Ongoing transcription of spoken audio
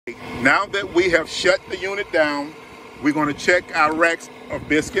Now that we have shut the unit down, we're going to check our racks of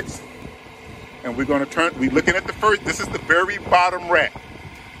biscuits. And we're going to turn, we're looking at the first, this is the very bottom rack.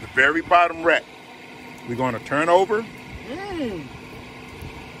 The very bottom rack. We're going to turn over.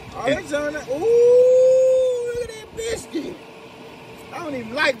 Oh, that's on it. Ooh, look at that biscuit. I don't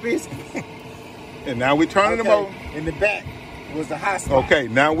even like biscuits. And now we're turning them over. In the back was the hot spot. Okay,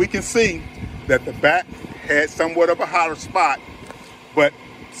 now we can see that the back had somewhat of a hotter spot, but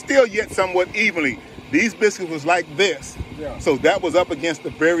still yet somewhat evenly. These biscuits was like this. Yeah. So that was up against the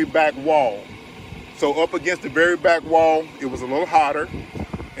very back wall. So up against the very back wall, it was a little hotter.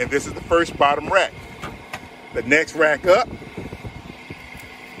 And this is the first bottom rack. The next rack up.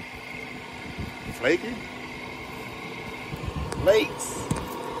 Flaky. Flakes.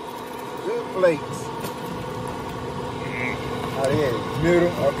 Good flakes. Oh, yeah.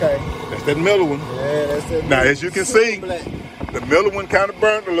 Middle. Okay. That's that middle one. Yeah, that's it. Now, as you can see, black. the middle one kind of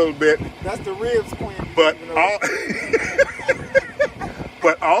burnt a little bit. That's the ribs, queen. But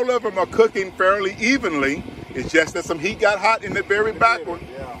all of them are cooking fairly evenly. It's just that some heat got hot in the very back one.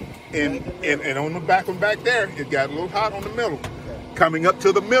 Yeah. And on the back one back there, it got a little hot on the middle. Okay. Coming up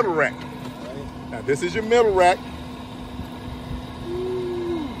to the middle rack. Right. Now this is your middle rack.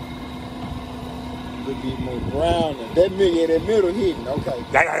 A little bit more brown. That middle hidden. Okay.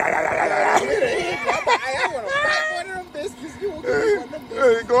 Yeah, yeah, yeah, yeah, yeah, I want to buy one of them biscuits. You want to get one of them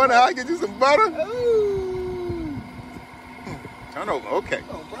biscuits? Go in the house, get you some butter. Ooh. Turn over, okay.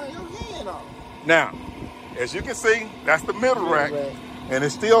 Oh, burn your hand off. Now, as you can see, that's the middle rack. rack. And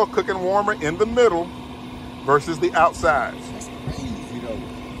it's still cooking warmer in the middle versus the outsides. That's crazy, though.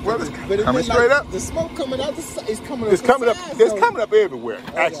 Well, it's But it coming look straight like up. the smoke coming out the side. It's coming up. It's coming up. Sides, It's though. coming up everywhere.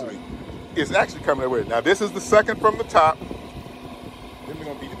 Okay. Actually, it's actually coming everywhere. Now this is the second from the top. Them are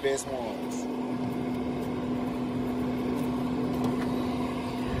gonna be the best ones.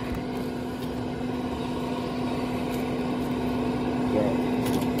 Yeah.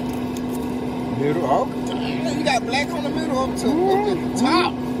 Middle. Oh, damn, you got black on the middle up to the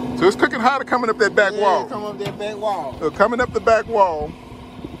top. So it's cooking hotter coming up that back wall. Come up that back wall. So coming up the back wall,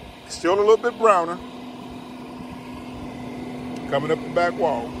 still a little bit browner. Coming up the back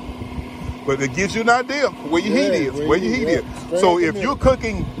wall. But it gives you an idea where your heat is, where your heat is. So if you're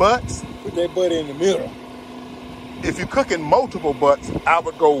cooking butts, put that butt in the middle. if you're cooking multiple butts, I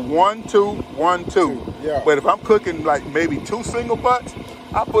would go 1, 2, 1, 2. Yeah. But if I'm cooking like maybe 2 single butts,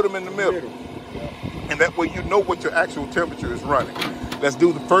 I put them in the middle. Yeah. And that way you know what your actual temperature is running. Let's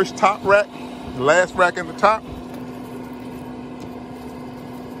do the first top rack, the last rack in the top.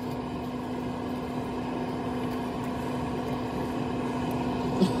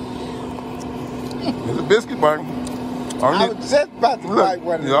 There's a biscuit bun. I was just about to buy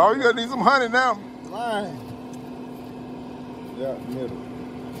one of them. All you gotta need some honey now. Right. Yeah, middle.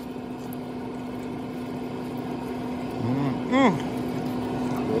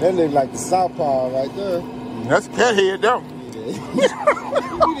 Yeah, that look like the southpaw right there. That's cat head though. You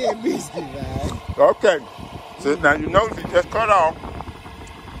that biscuit, man. Okay. So now you notice it just cut off.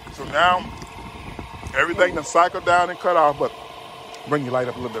 So now everything done cycled down and cut off, but bring your light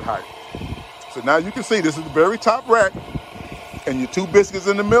up a little bit higher. So now you can see this is the very top rack, and your 2 biscuits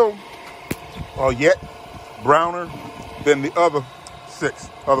in the middle are yet browner than the other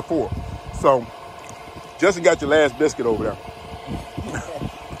 4. So Justin got your last biscuit over there.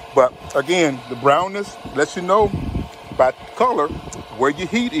 But again, the brownness lets you know by color where your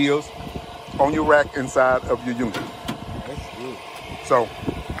heat is on your rack inside of your unit. That's good. So, I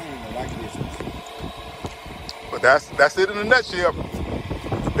don't even like this. but that's it in a nutshell.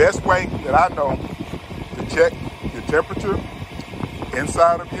 The best way that I know to check your temperature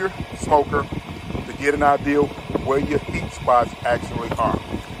inside of your smoker to get an idea where your heat spots actually are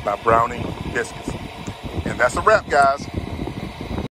by browning biscuits. And that's a wrap, guys.